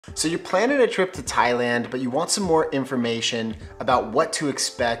So you're planning a trip to Thailand, but you want some more information about what to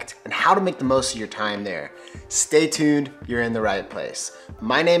expect and how to make the most of your time there. Stay tuned, you're in the right place.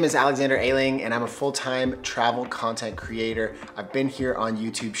 My name is Alexander Ayling and I'm a full-time travel content creator. I've been here on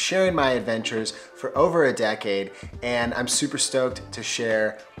YouTube sharing my adventures for over a decade, and I'm super stoked to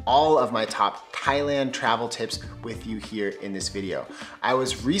share all of my top Thailand travel tips with you here in this video. I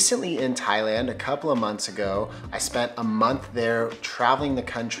was recently in Thailand a couple of months ago. I spent a month there traveling the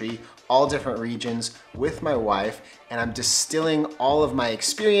country, all different regions with my wife, and I'm distilling all of my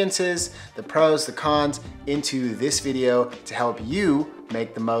experiences, the pros, the cons, into this video to help you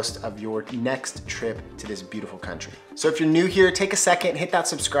make the most of your next trip to this beautiful country. So if you're new here, take a second, hit that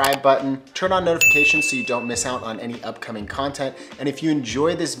subscribe button, turn on notifications so you don't miss out on any upcoming content. And if you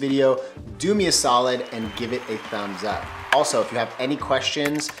enjoyed this video, do me a solid and give it a thumbs up. Also, if you have any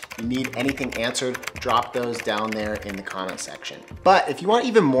questions, you need anything answered, drop those down there in the comment section. But if you want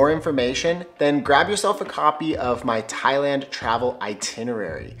even more information, then grab yourself a copy of my Thailand travel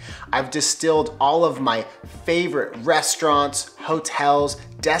itinerary. I've distilled all of my favorite restaurants, hotels,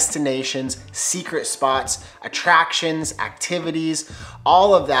 destinations, secret spots, attractions, activities.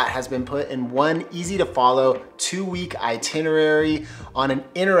 All of that has been put in one easy to follow 2-week itinerary on an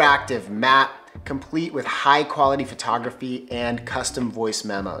interactive map, complete with high quality photography and custom voice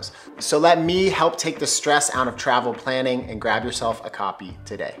memos. So let me help take the stress out of travel planning and grab yourself a copy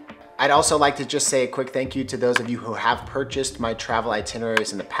today. I'd also like to just say a quick thank you to those of you who have purchased my travel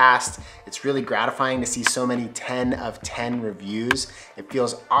itineraries in the past. It's really gratifying to see so many 10 of 10 reviews. It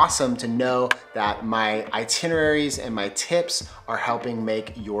feels awesome to know that my itineraries and my tips are helping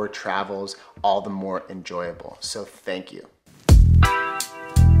make your travels all the more enjoyable. So thank you.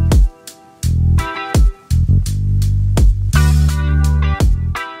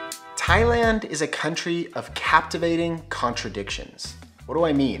 Thailand is a country of captivating contradictions. What do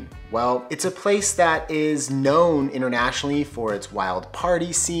I mean? Well, it's a place that is known internationally for its wild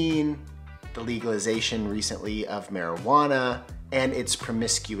party scene, the legalization recently of marijuana, and its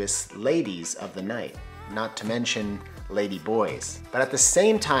promiscuous ladies of the night, not to mention lady boys. But at the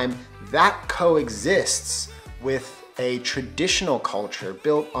same time, that coexists with a traditional culture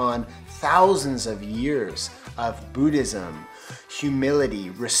built on thousands of years of Buddhism, humility,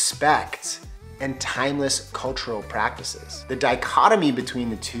 respect, and timeless cultural practices. The dichotomy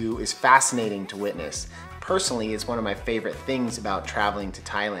between the two is fascinating to witness. Personally, it's one of my favorite things about traveling to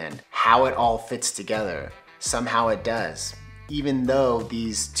Thailand, how it all fits together. Somehow it does. Even though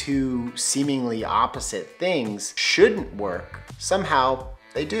these two seemingly opposite things shouldn't work, somehow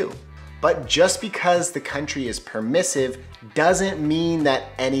they do. But just because the country is permissive doesn't mean that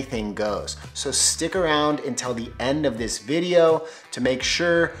anything goes. So stick around until the end of this video to make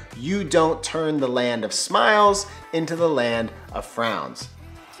sure you don't turn the land of smiles into the land of frowns.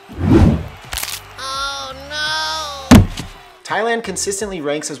 Oh no! Thailand consistently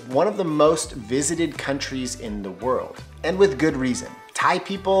ranks as one of the most visited countries in the world, and with good reason. Thai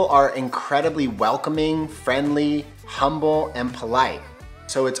people are incredibly welcoming, friendly, humble, and polite.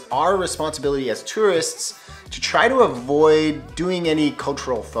 So it's our responsibility as tourists to try to avoid doing any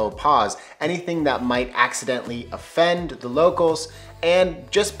cultural faux pas, anything that might accidentally offend the locals,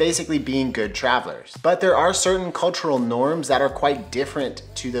 and just basically being good travelers. But there are certain cultural norms that are quite different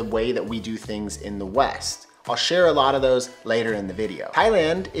to the way that we do things in the West. I'll share a lot of those later in the video.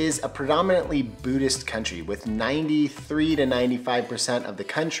 Thailand is a predominantly Buddhist country with 93 to 95% of the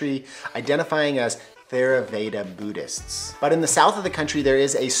country identifying as Theravada Buddhists. But in the south of the country, there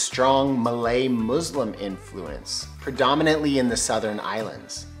is a strong Malay Muslim influence, predominantly in the southern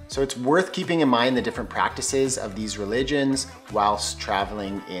islands. So it's worth keeping in mind the different practices of these religions whilst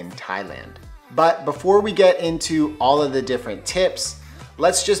traveling in Thailand. But before we get into all of the different tips,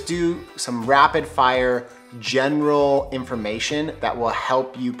 let's just do some rapid fire general information that will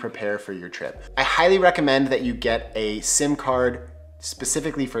help you prepare for your trip. I highly recommend that you get a SIM card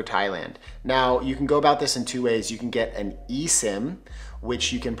specifically for Thailand. Now, you can go about this in two ways. You can get an eSIM,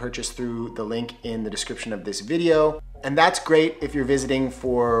 which you can purchase through the link in the description of this video. And that's great if you're visiting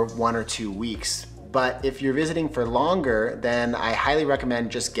for 1 or 2 weeks. But if you're visiting for longer, then I highly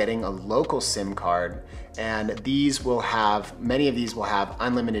recommend just getting a local SIM card. And these will have, many of these will have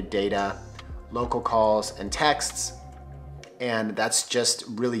unlimited data, local calls and texts. And that's just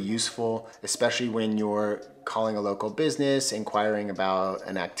really useful, especially when you're calling a local business, inquiring about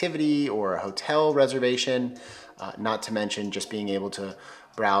an activity or a hotel reservation, not to mention just being able to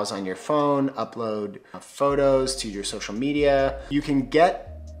browse on your phone, upload photos to your social media. You can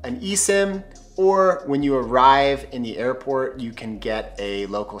get an eSIM Or when you arrive in the airport, you can get a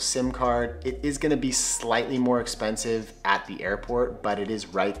local SIM card. It is gonna be slightly more expensive at the airport, but it is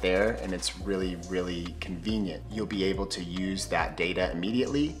right there and it's really, really convenient. You'll be able to use that data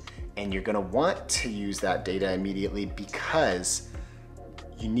immediately, and you're gonna want to use that data immediately because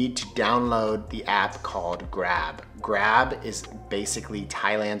you need to download the app called Grab. Grab is basically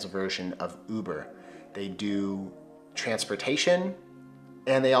Thailand's version of Uber. They do transportation,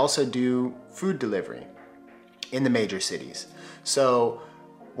 and they also do food delivery in the major cities. So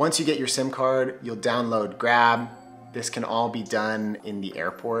once you get your SIM card, you'll download Grab. This can all be done in the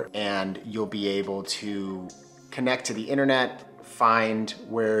airport, and you'll be able to connect to the internet, find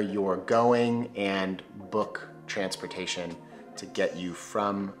where you're going, and book transportation to get you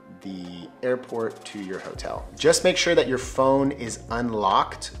from the airport to your hotel. Just make sure that your phone is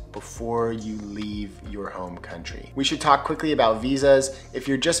unlocked before you leave your home country. We should talk quickly about visas. If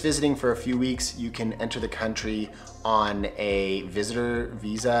you're just visiting for a few weeks, you can enter the country on a visitor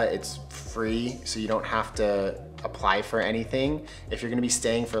visa. It's free, so you don't have to apply for anything. If you're gonna be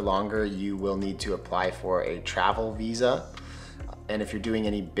staying for longer, you will need to apply for a travel visa. And if you're doing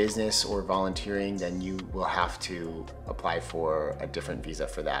any business or volunteering, then you will have to apply for a different visa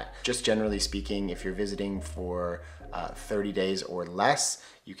for that. Just generally speaking, if you're visiting for 30 days or less,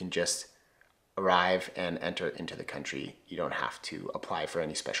 you can just arrive and enter into the country. You don't have to apply for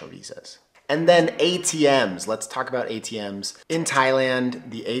any special visas. And then ATMs, let's talk about ATMs. In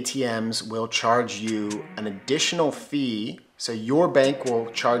Thailand, the ATMs will charge you an additional fee. So your bank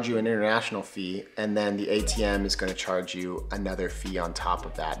will charge you an international fee, and then the ATM is gonna charge you another fee on top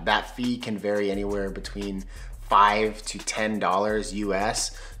of that. That fee can vary anywhere between $5 to $10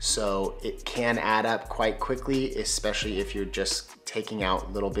 US, so it can add up quite quickly, especially if you're just taking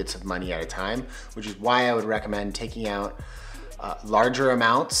out little bits of money at a time, which is why I would recommend taking out larger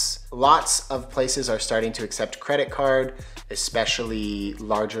amounts. Lots of places are starting to accept credit card, especially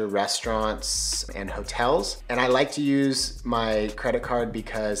larger restaurants and hotels. And I like to use my credit card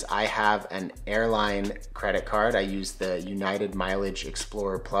because I have an airline credit card. I use the United Mileage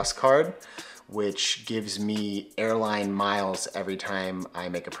Explorer Plus card, which gives me airline miles every time I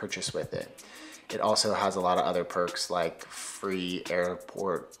make a purchase with it. It also has a lot of other perks like free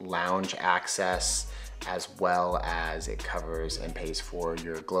airport lounge access, as well as it covers and pays for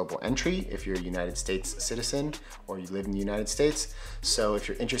your global entry if you're a United States citizen or you live in the United States. So if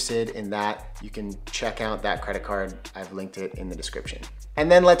you're interested in that, you can check out that credit card. I've linked it in the description.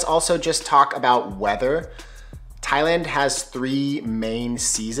 And then let's also just talk about weather. Thailand has 3 main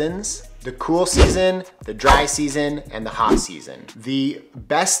seasons: the cool season, the dry season, and the hot season. The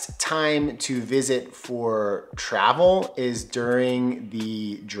best time to visit for travel is during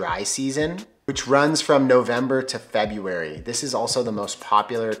the dry season, which runs from November to February. This is also the most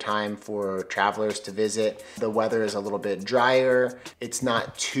popular time for travelers to visit. The weather is a little bit drier. It's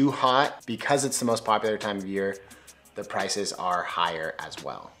not too hot. Because it's the most popular time of year, the prices are higher as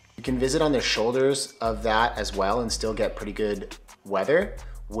well. You can visit on the shoulders of that as well and still get pretty good weather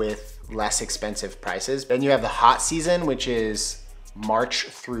with less expensive prices. Then you have the hot season, which is March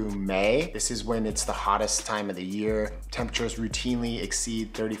through May. This is when it's the hottest time of the year. Temperatures routinely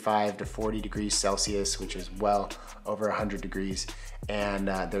exceed 35 to 40 degrees Celsius, which is well over 100 degrees. And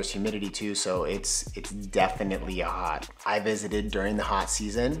there's humidity too, so it's definitely hot. I visited during the hot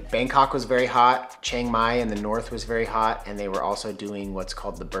season. Bangkok was very hot. Chiang Mai in the north was very hot, and they were also doing what's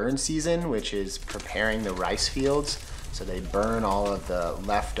called the burn season, which is preparing the rice fields. So they burn all of the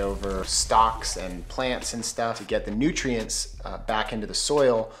leftover stalks and plants and stuff to get the nutrients back into the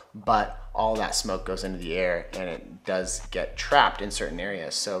soil, but all that smoke goes into the air and it does get trapped in certain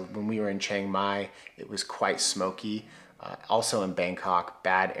areas. So when we were in Chiang Mai, it was quite smoky. Also in Bangkok,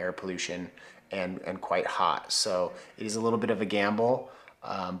 bad air pollution and quite hot. So it is a little bit of a gamble.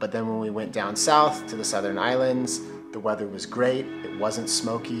 But then when we went down south to the southern islands, the weather was great. It wasn't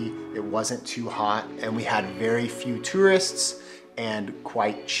smoky, it wasn't too hot, and we had very few tourists and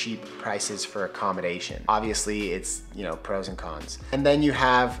quite cheap prices for accommodation. Obviously, it's, you know, pros and cons. And then you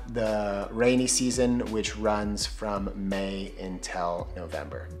have the rainy season, which runs from May until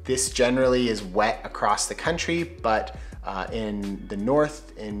November. This generally is wet across the country, but in the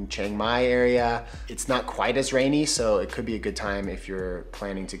north, in Chiang Mai area, it's not quite as rainy, so it could be a good time if you're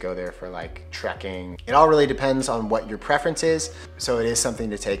planning to go there for like trekking. It all really depends on what your preference is, so it is something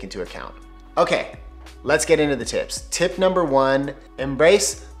to take into account. Okay, let's get into the tips. Tip number 1,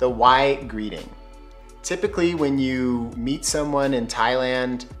 embrace the why greeting. Typically, when you meet someone in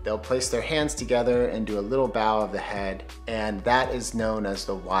Thailand, they'll place their hands together and do a little bow of the head, and that is known as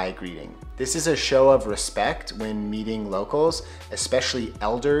the why greeting. This is a show of respect when meeting locals, especially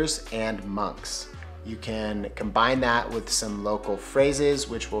elders and monks. You can combine that with some local phrases,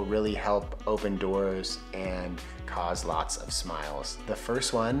 which will really help open doors and cause lots of smiles. The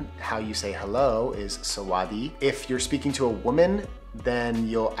first one, how you say hello, is sawadi. If you're speaking to a woman, then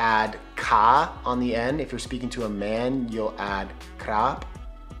you'll add ka on the end. If you're speaking to a man, you'll add krap.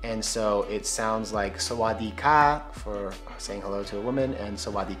 And so it sounds like sawadi ka for saying hello to a woman, and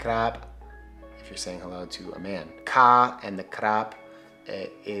sawadi krap if you're saying hello to a man. Ka and the krap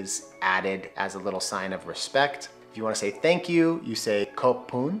is added as a little sign of respect. If you want to say thank you, you say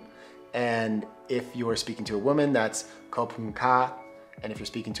kopun. And if you are speaking to a woman, that's kopun ka. And if you're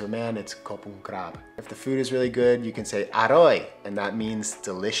speaking to a man, it's kopun krab. If the food is really good, you can say aroy, and that means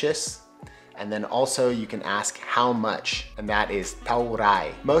delicious. And then also you can ask how much, and that is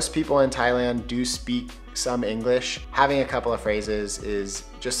taurai. Most people in Thailand do speak some English. Having a couple of phrases is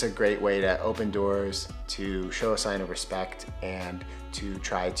just a great way to open doors, to show a sign of respect, and to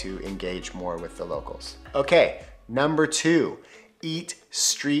try to engage more with the locals. Okay, number 2, eat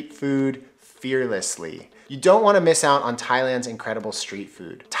street food fearlessly. You don't want to miss out on Thailand's incredible street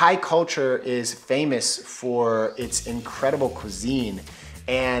food. Thai culture is famous for its incredible cuisine,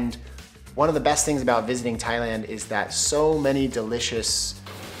 and one of the best things about visiting Thailand is that so many delicious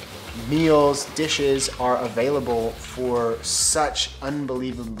meals, dishes are available for such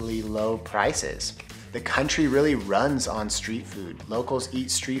unbelievably low prices. The country really runs on street food. Locals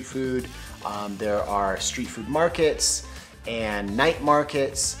eat street food. There are street food markets and night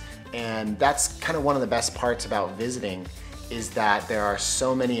markets, and that's kind of one of the best parts about visiting, is that there are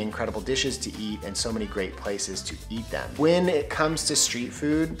so many incredible dishes to eat and so many great places to eat them. When it comes to street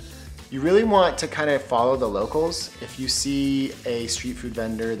food, you really want to kind of follow the locals. If you see a street food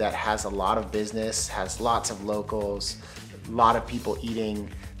vendor that has a lot of business, has lots of locals, a lot of people eating,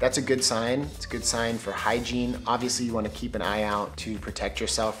 that's a good sign. It's a good sign for hygiene. Obviously, you want to keep an eye out to protect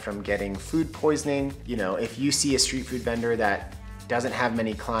yourself from getting food poisoning. You know, if you see a street food vendor that doesn't have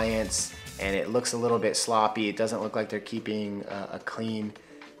many clients and it looks a little bit sloppy, it doesn't look like they're keeping a clean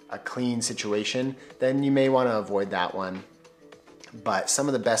situation, then you may want to avoid that one. But some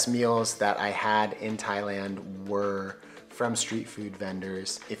of the best meals that I had in Thailand were from street food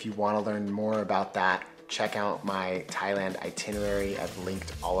vendors. If you want to learn more about that, check out my Thailand itinerary. I've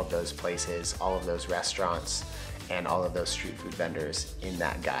linked all of those places, all of those restaurants, and all of those street food vendors in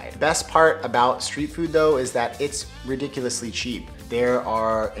that guide. The best part about street food though is that it's ridiculously cheap. There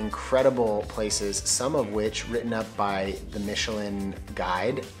are incredible places, some of which written up by the Michelin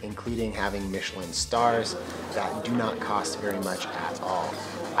guide, including having Michelin stars, that do not cost very much at all.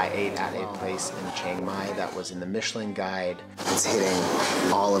 I ate at a place in Chiang Mai that was in the Michelin guide. It's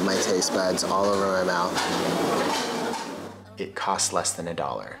hitting all of my taste buds all over my mouth. It costs less than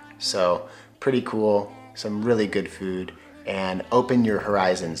 $1. So pretty cool. Some really good food, and open your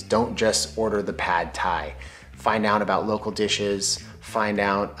horizons. Don't just order the pad Thai. Find out about local dishes, find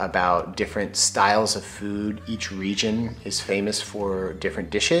out about different styles of food. Each region is famous for different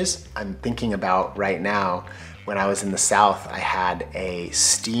dishes. I'm thinking about right now, when I was in the South, I had a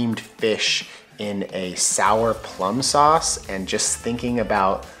steamed fish in a sour plum sauce, and just thinking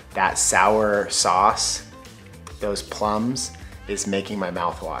about that sour sauce, those plums, is making my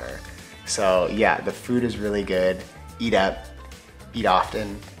mouth water. So yeah, the food is really good. Eat up, eat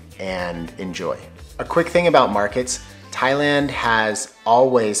often, and enjoy. A quick thing about markets, Thailand has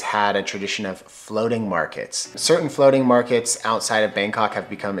always had a tradition of floating markets. Certain floating markets outside of Bangkok have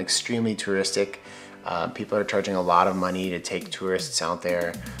become extremely touristic. People are charging a lot of money to take tourists out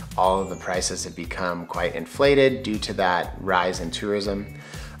there. All of the prices have become quite inflated due to that rise in tourism.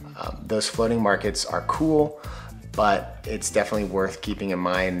 Those floating markets are cool, but it's definitely worth keeping in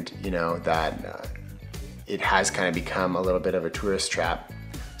mind, you know, that it has kind of become a little bit of a tourist trap.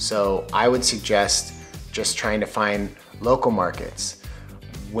 So I would suggest just trying to find local markets.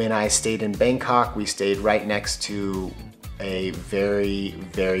 When I stayed in Bangkok, we stayed right next to a very,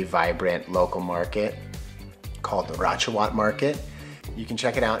 very vibrant local market called the Ratchawat Market. You can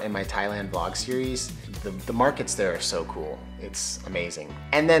check it out in my Thailand vlog series. The markets there are so cool. It's amazing.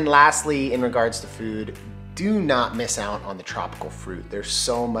 And then lastly, in regards to food, do not miss out on the tropical fruit. There's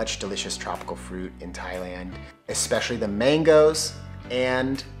so much delicious tropical fruit in Thailand, especially the mangoes,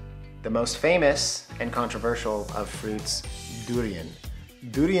 and the most famous and controversial of fruits, durian.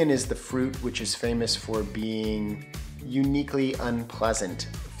 Durian is the fruit which is famous for being uniquely unpleasant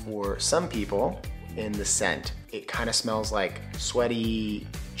for some people in the scent. It kind of smells like sweaty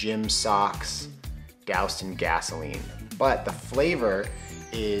gym socks doused in gasoline. But the flavor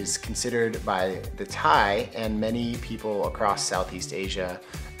is considered by the Thai and many people across Southeast Asia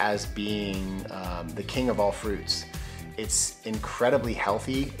as being the king of all fruits. It's incredibly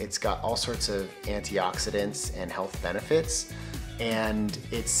healthy. It's got all sorts of antioxidants and health benefits, and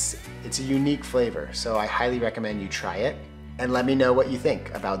it's a unique flavor. So I highly recommend you try it, and let me know what you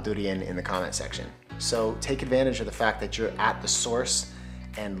think about durian in the comment section. So take advantage of the fact that you're at the source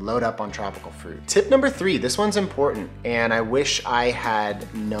and load up on tropical fruit. Tip number 3, this one's important, and I wish I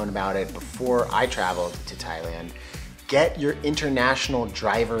had known about it before I traveled to Thailand. Get your international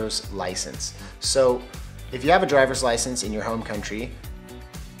driver's license. So if you have a driver's license in your home country,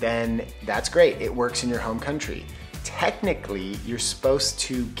 then that's great, it works in your home country. Technically, you're supposed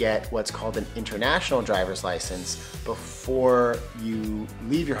to get what's called an international driver's license before you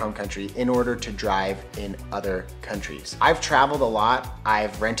leave your home country in order to drive in other countries. I've traveled a lot.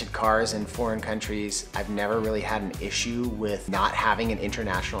 I've rented cars in foreign countries. I've never really had an issue with not having an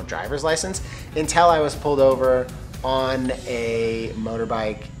international driver's license until I was pulled over on a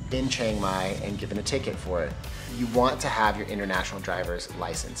motorbike in Chiang Mai and given a ticket for it. You want to have your international driver's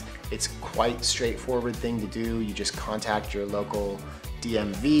license. It's quite straightforward thing to do. You just contact your local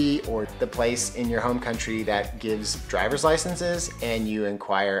DMV or the place in your home country that gives driver's licenses, and you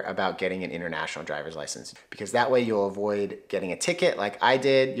inquire about getting an international driver's license, because that way you'll avoid getting a ticket like I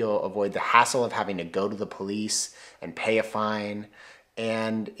did. You'll avoid the hassle of having to go to the police and pay a fine,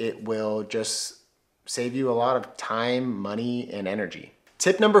 and it will just save you a lot of time, money, and energy.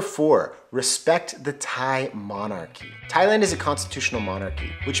 Tip number 4, respect the Thai monarchy. Thailand is a constitutional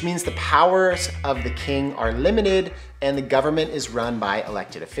monarchy, which means the powers of the king are limited and the government is run by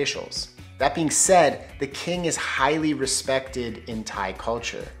elected officials. That being said, the king is highly respected in Thai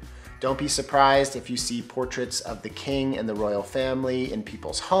culture. Don't be surprised if you see portraits of the king and the royal family in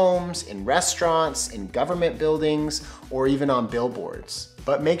people's homes, in restaurants, in government buildings, or even on billboards.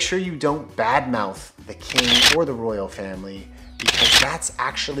 But make sure you don't badmouth the king or the royal family, because that's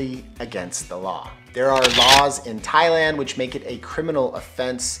actually against the law. There are laws in Thailand which make it a criminal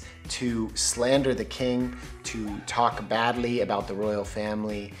offense to slander the king, to talk badly about the royal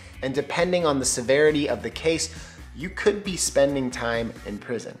family, and depending on the severity of the case, you could be spending time in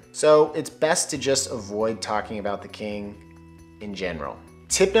prison. So it's best to just avoid talking about the king in general.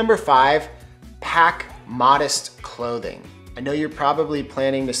 Tip number 5, pack modest clothing. I know you're probably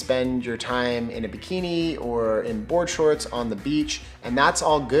planning to spend your time in a bikini or in board shorts on the beach, and that's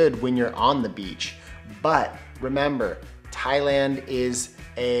all good when you're on the beach. But remember, Thailand is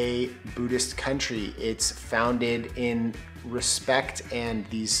a Buddhist country. It's founded in respect and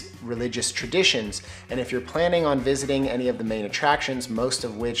these religious traditions. And if you're planning on visiting any of the main attractions, most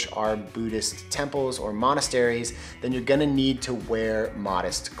of which are Buddhist temples or monasteries, then you're gonna need to wear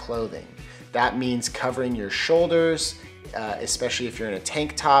modest clothing. That means covering your shoulders, especially if you're in a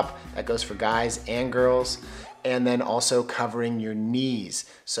tank top. That goes for guys and girls. And then also covering your knees.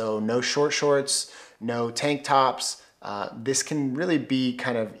 So no short shorts, no tank tops. This can really be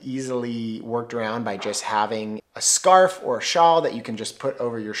kind of easily worked around by just having a scarf or a shawl that you can just put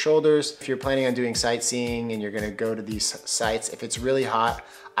over your shoulders. If you're planning on doing sightseeing and you're gonna go to these sites, if it's really hot,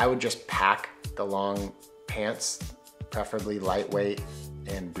 I would just pack the long pants, preferably lightweight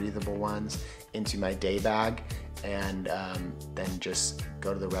and breathable ones, into my day bag, and then just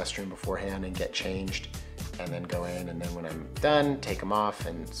go to the restroom beforehand and get changed, and then go in, and then when I'm done, take them off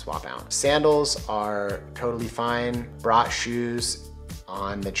and swap out. Sandals are totally fine. Brought shoes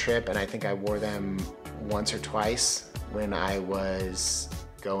on the trip, and I think I wore them once or twice when I was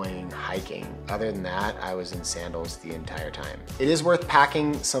going hiking. Other than that, I was in sandals the entire time. It is worth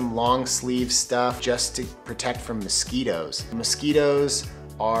packing some long sleeve stuff just to protect from mosquitoes. Mosquitoes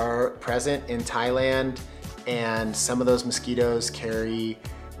are present in Thailand, and some of those mosquitoes carry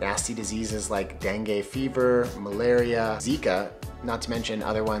nasty diseases like dengue fever, malaria, Zika, not to mention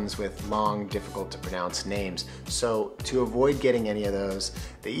other ones with long, difficult to pronounce names. So to avoid getting any of those,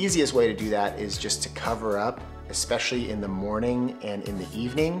 the easiest way to do that is just to cover up, especially in the morning and in the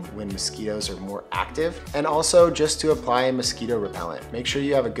evening when mosquitoes are more active. And also just to apply mosquito repellent. Make sure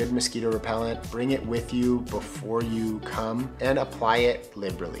you have a good mosquito repellent, bring it with you before you come, and apply it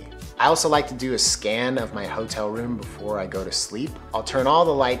liberally. I also like to do a scan of my hotel room before I go to sleep. I'll turn all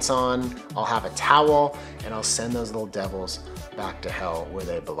the lights on, I'll have a towel, and I'll send those little devils back to hell where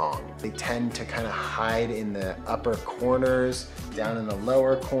they belong. They tend to kind of hide in the upper corners, down in the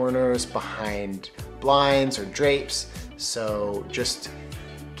lower corners, behind blinds or drapes. So just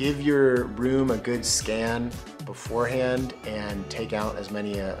give your room a good scan beforehand and take out as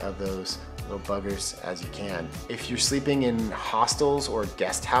many of those little buggers as you can. If you're sleeping in hostels or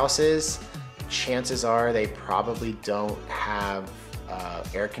guest houses, chances are they probably don't have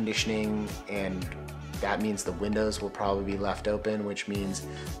air conditioning, and that means the windows will probably be left open, which means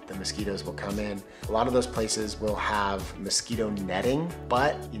the mosquitoes will come in. A lot of those places will have mosquito netting,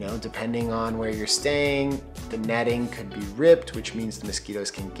 but depending on where you're staying, the netting could be ripped, which means the mosquitoes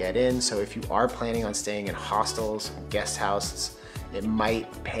can get in. So if you are planning on staying in hostels, guest houses, it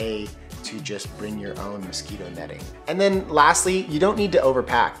might pay to just bring your own mosquito netting. And then lastly, you don't need to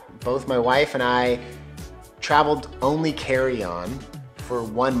overpack. Both my wife and I traveled only carry-on for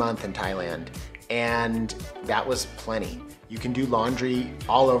 1 month in Thailand, and that was plenty. You can do laundry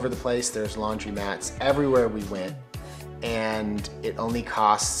all over the place. There's laundry mats everywhere we went, and it only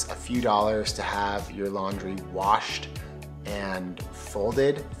costs a few dollars to have your laundry washed and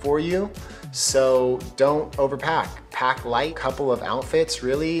folded for you. So don't overpack. Pack light, couple of outfits,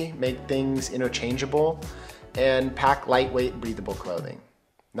 really make things interchangeable, and pack lightweight, breathable clothing.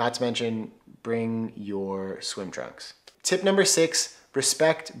 Not to mention, bring your swim trunks. Tip number 6,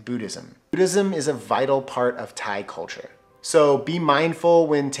 respect Buddhism. Buddhism is a vital part of Thai culture. So be mindful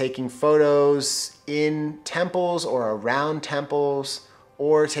when taking photos in temples or around temples,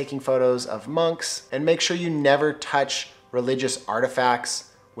 or taking photos of monks, and make sure you never touch religious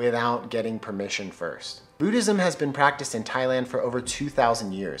artifacts without getting permission first. Buddhism has been practiced in Thailand for over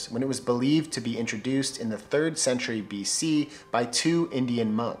 2,000 years, when it was believed to be introduced in the 3rd century BC by 2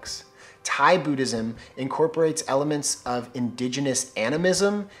 Indian monks. Thai Buddhism incorporates elements of indigenous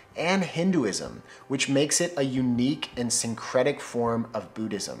animism and Hinduism, which makes it a unique and syncretic form of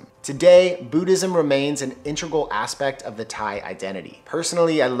Buddhism. Today, Buddhism remains an integral aspect of the Thai identity.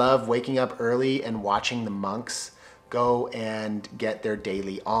 Personally, I love waking up early and watching the monks go and get their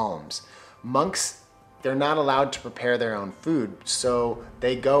daily alms. Monks, they're not allowed to prepare their own food, so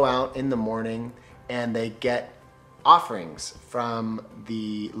they go out in the morning and they get offerings from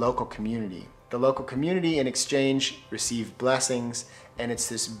the local community. The local community in exchange receive blessings, and it's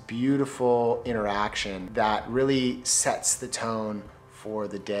this beautiful interaction that really sets the tone for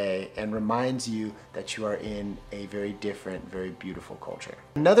the day and reminds you that you are in a very different, very beautiful culture.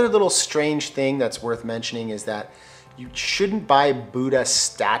 Another little strange thing that's worth mentioning is that you shouldn't buy Buddha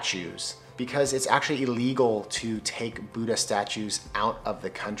statues, because it's actually illegal to take Buddha statues out of the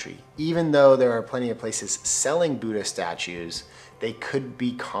country. Even though there are plenty of places selling Buddha statues, they could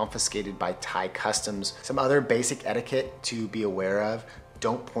be confiscated by Thai customs. Some other basic etiquette to be aware of: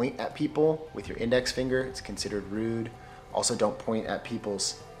 don't point at people with your index finger, it's considered rude. Also, don't point at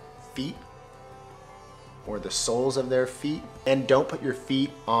people's feet or the soles of their feet. And don't put your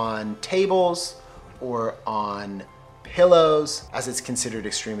feet on tables or on pillows, as it's considered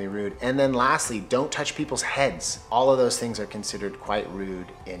extremely rude. And then lastly, don't touch people's heads. All of those things are considered quite rude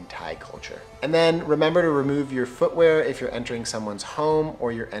in Thai culture. And then remember to remove your footwear if you're entering someone's home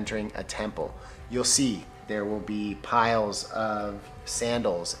or you're entering a temple. You'll see there will be piles of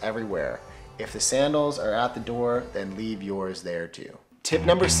sandals everywhere. If the sandals are at the door, then leave yours there too. Tip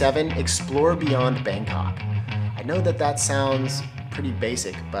number 7, explore beyond Bangkok. I know that sounds pretty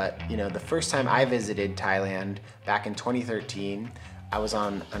basic, but the first time I visited Thailand back in 2013, I was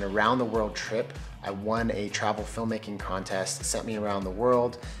on an around the world trip. I won a travel filmmaking contest, sent me around the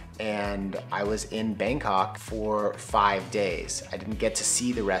world, and I was in Bangkok for 5 days. I didn't get to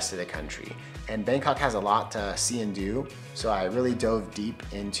see the rest of the country. And Bangkok has a lot to see and do, so I really dove deep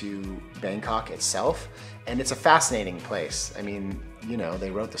into Bangkok itself, and it's a fascinating place. I mean, they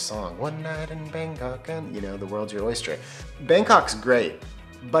wrote the song, "One Night in Bangkok," and the world's your oyster. Bangkok's great,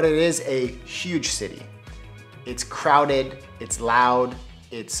 but it is a huge city. It's crowded, it's loud,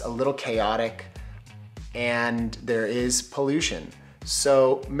 it's a little chaotic, and there is pollution.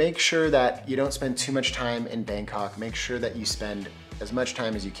 So make sure that you don't spend too much time in Bangkok. Make sure that you spend as much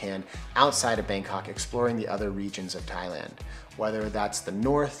time as you can outside of Bangkok exploring the other regions of Thailand, whether that's the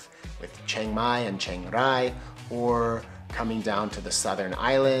north with Chiang Mai and Chiang Rai, or coming down to the southern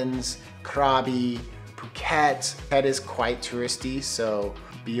islands, Krabi, Phuket. Phuket is quite touristy, so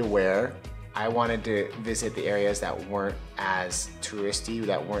be aware. I wanted to visit the areas that weren't as touristy,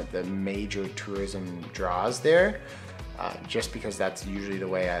 that weren't the major tourism draws there, just because that's usually the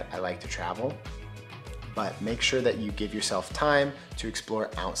way I like to travel. But make sure that you give yourself time to explore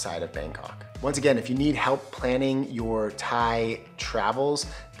outside of Bangkok. Once again, if you need help planning your Thai travels,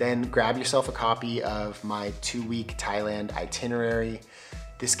 then grab yourself a copy of my 2-week Thailand itinerary.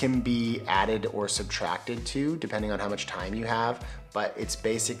 This can be added or subtracted to, depending on how much time you have, but it's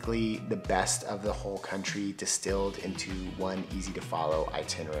basically the best of the whole country distilled into one easy to follow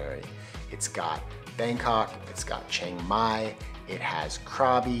itinerary. It's got Bangkok, it's got Chiang Mai, it has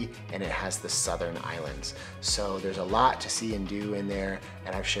Krabi, and it has the southern islands. So there's a lot to see and do in there,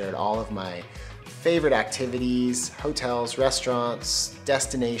 and I've shared all of my favorite activities, hotels, restaurants,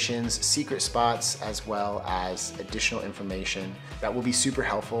 destinations, secret spots, as well as additional information that will be super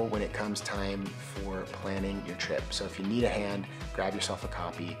helpful when it comes time for planning your trip. So if you need a hand, grab yourself a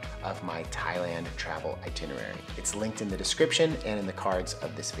copy of my Thailand travel itinerary. It's linked in the description and in the cards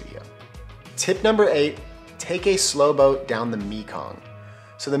of this video. Tip number 8, take a slow boat down the Mekong.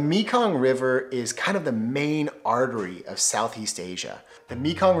 So the Mekong River is kind of the main artery of Southeast Asia. The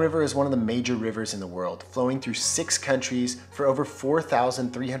Mekong River is one of the major rivers in the world, flowing through 6 countries for over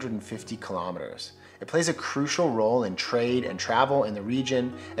 4,350 kilometers. It plays a crucial role in trade and travel in the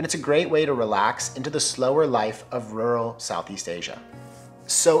region, and it's a great way to relax into the slower life of rural Southeast Asia.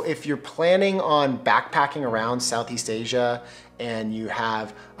 So if you're planning on backpacking around Southeast Asia and you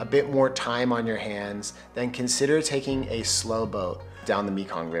have a bit more time on your hands, then consider taking a slow boat down the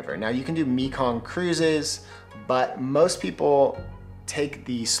Mekong River. Now you can do Mekong cruises, but most people take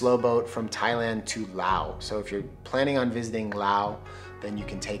the slow boat from Thailand to Laos. So if you're planning on visiting Laos, then you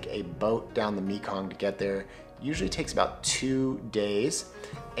can take a boat down the Mekong to get there. Usually takes about 2 days,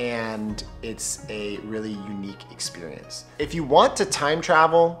 and it's a really unique experience. If you want to time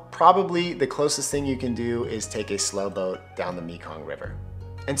travel, probably the closest thing you can do is take a slow boat down the Mekong River.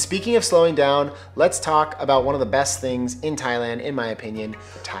 And speaking of slowing down, let's talk about one of the best things in Thailand, in my opinion,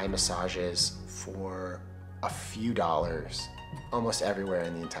 Thai massages for a few dollars almost everywhere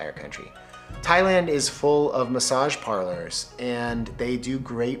in the entire country. Thailand is full of massage parlors and they do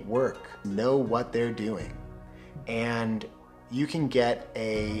great work, know what they're doing. And you can get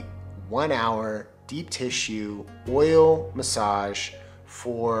a 1-hour deep tissue oil massage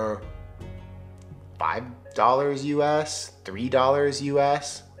for $5 US, $3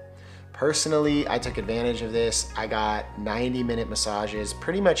 US. Personally, I took advantage of this. I got 90-minute massages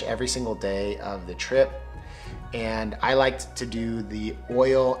pretty much every single day of the trip. And I liked to do the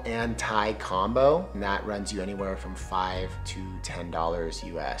oil and Thai combo, and that runs you anywhere from $5 to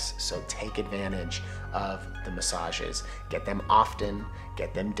 $10 US. So take advantage of the massages. Get them often,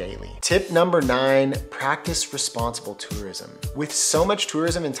 get them daily. Tip number 9, practice responsible tourism. With so much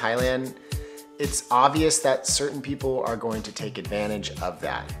tourism in Thailand, it's obvious that certain people are going to take advantage of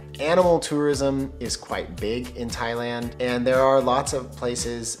that. Animal tourism is quite big in Thailand, and there are lots of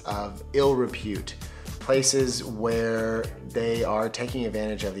places of ill repute. Places where they are taking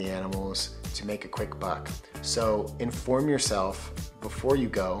advantage of the animals to make a quick buck. So inform yourself before you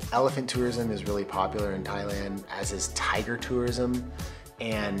go. Elephant tourism is really popular in Thailand, as is tiger tourism,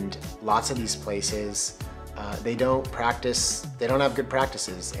 and lots of these places they don't have good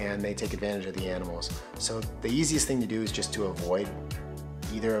practices, and they take advantage of the animals. So the easiest thing to do is just to avoid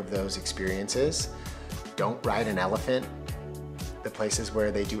either of those experiences. Don't ride an elephant. The places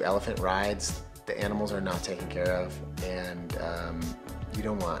where they do elephant rides, the animals are not taken care of, and you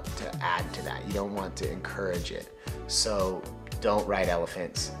don't want to add to that. You don't want to encourage it. So don't ride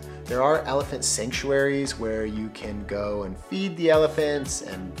elephants. There are elephant sanctuaries where you can go and feed the elephants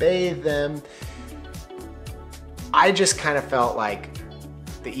and bathe them. I just kind of felt like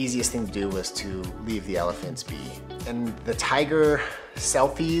the easiest thing to do was to leave the elephants be. And the tiger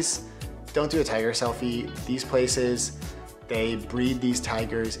selfies, don't do a tiger selfie. These places, they breed these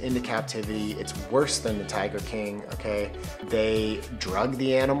tigers into captivity. It's worse than the Tiger King, okay? They drug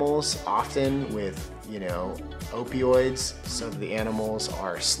the animals often with, opioids, so the animals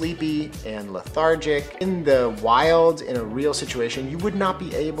are sleepy and lethargic. In the wild, in a real situation, you would not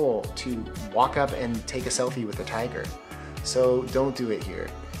be able to walk up and take a selfie with a tiger. So don't do it here.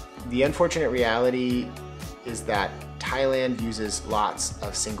 The unfortunate reality is that Thailand uses lots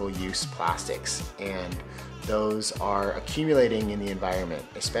of single-use plastics, and those are accumulating in the environment,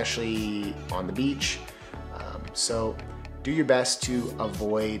 especially on the beach. So do your best to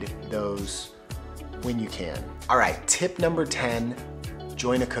avoid those when you can. All right, tip number 10,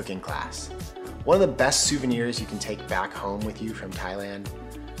 join a cooking class. One of the best souvenirs you can take back home with you from Thailand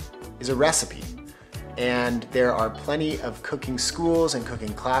is a recipe. And there are plenty of cooking schools and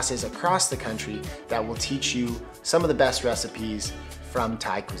cooking classes across the country that will teach you some of the best recipes from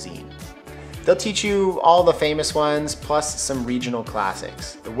Thai cuisine. They'll teach you all the famous ones, plus some regional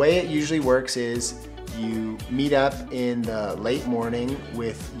classics. The way it usually works is you meet up in the late morning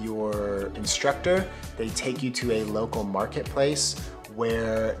with your instructor. They take you to a local marketplace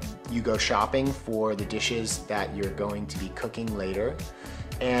where you go shopping for the dishes that you're going to be cooking later.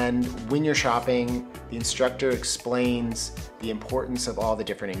 And when you're shopping, the instructor explains the importance of all the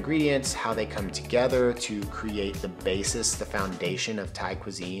different ingredients, how they come together to create the basis, the foundation of Thai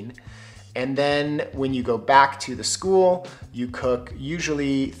cuisine. And then when you go back to the school, you cook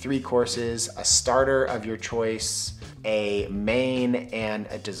usually 3 courses, a starter of your choice, a main, and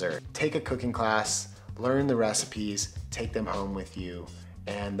a dessert. Take a cooking class, learn the recipes, take them home with you.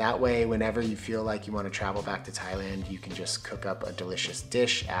 And that way, whenever you feel like you want to travel back to Thailand, you can just cook up a delicious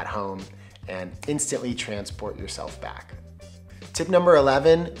dish at home and instantly transport yourself back. Tip number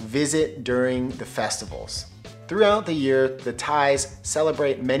 11, visit during the festivals. Throughout the year, the Thais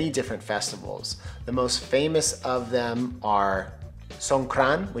celebrate many different festivals. The most famous of them are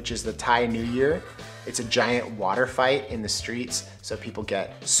Songkran, which is the Thai New Year. It's a giant water fight in the streets, so people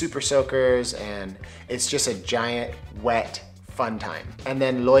get super soakers, and it's just a giant, wet, fun time. And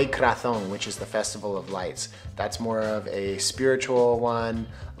then Loi Krathong, which is the Festival of Lights. That's more of a spiritual one,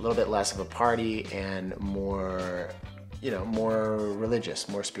 a little bit less of a party, and more religious,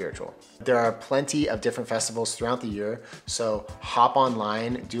 more spiritual. There are plenty of different festivals throughout the year, so hop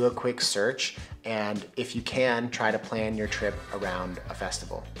online, do a quick search, and if you can, try to plan your trip around a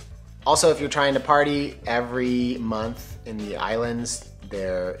festival. Also, if you're trying to party, every month in the islands,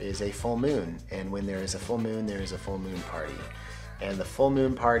 there is a full moon, and when there is a full moon, there is a full moon party. And the full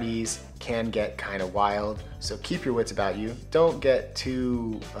moon parties can get kind of wild, so keep your wits about you. Don't get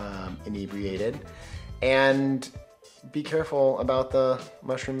too inebriated, and be careful about the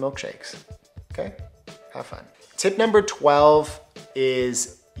mushroom milkshakes, okay? Have fun. Tip number 12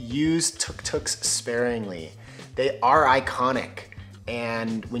 is use tuk-tuks sparingly. They are iconic,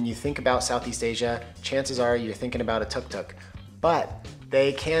 and when you think about Southeast Asia, chances are you're thinking about a tuk-tuk, but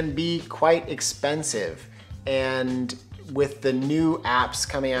they can be quite expensive. And with the new apps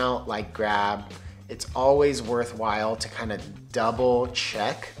coming out like Grab, it's always worthwhile to kind of double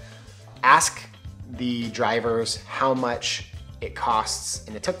check. Ask the drivers how much it costs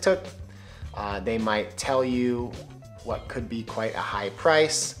in a tuk-tuk. They might tell you what could be quite a high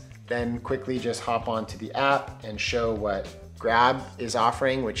price. Then quickly just hop onto the app and show what Grab is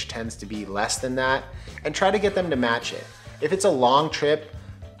offering, which tends to be less than that, and try to get them to match it. If it's a long trip,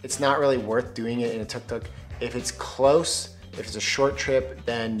 it's not really worth doing it in a tuk-tuk. If it's close, if it's a short trip,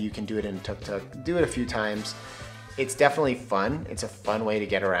 then you can do it in a tuk-tuk. Do it a few times. It's definitely fun. It's a fun way to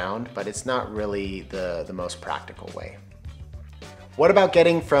get around, but it's not really the most practical way. What about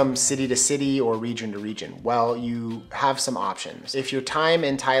getting from city to city or region to region? Well, you have some options. If your time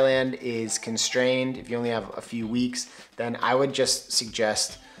in Thailand is constrained, if you only have a few weeks, then I would just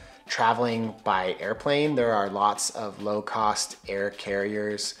suggest traveling by airplane. There are lots of low-cost air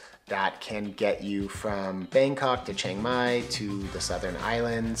carriers that can get you from Bangkok to Chiang Mai to the southern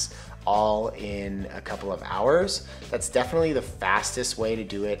islands, all in a couple of hours. That's definitely the fastest way to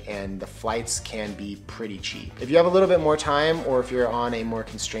do it, and the flights can be pretty cheap. If you have a little bit more time, or if you're on a more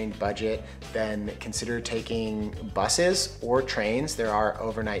constrained budget, then consider taking buses or trains. There are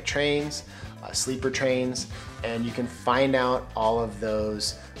overnight trains, sleeper trains, and you can find out all of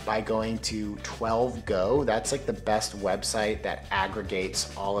those by going to 12Go. That's like the best website that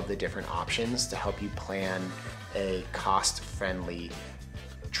aggregates all of the different options to help you plan a cost-friendly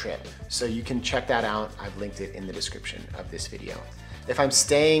trip. So you can check that out. I've linked it in the description of this video. If I'm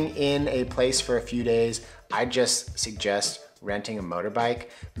staying in a place for a few days, I just suggest renting a motorbike.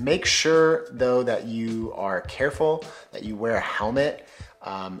 Make sure though that you are careful, that you wear a helmet,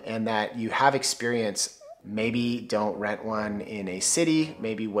 and that you have experience. Maybe don't rent one in a city.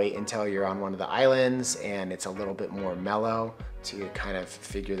 Maybe wait until you're on one of the islands and it's a little bit more mellow to kind of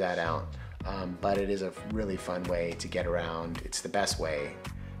figure that out. But it is a really fun way to get around. It's the best way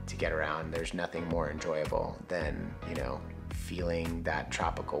to get around. There's nothing more enjoyable than, feeling that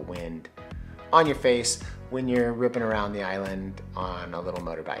tropical wind on your face when you're ripping around the island on a little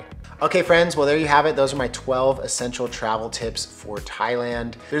motorbike. Okay friends, well there you have it. Those are my 12 essential travel tips for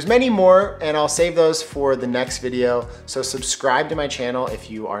Thailand. There's many more and I'll save those for the next video. So subscribe to my channel if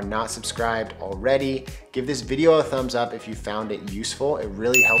you are not subscribed already. Give this video a thumbs up if you found it useful. It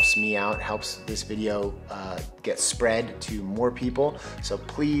really helps me out, helps this video get spread to more people. So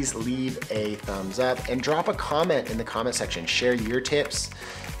please leave a thumbs up and drop a comment in the comment section. Share your tips.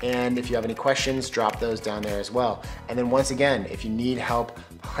 And if you have any questions, drop those down there as well. And then once again, if you need help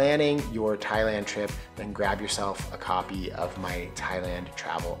planning your Thailand trip, then grab yourself a copy of my Thailand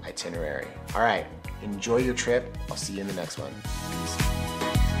travel itinerary. All right, enjoy your trip. I'll see you in the next one. Peace.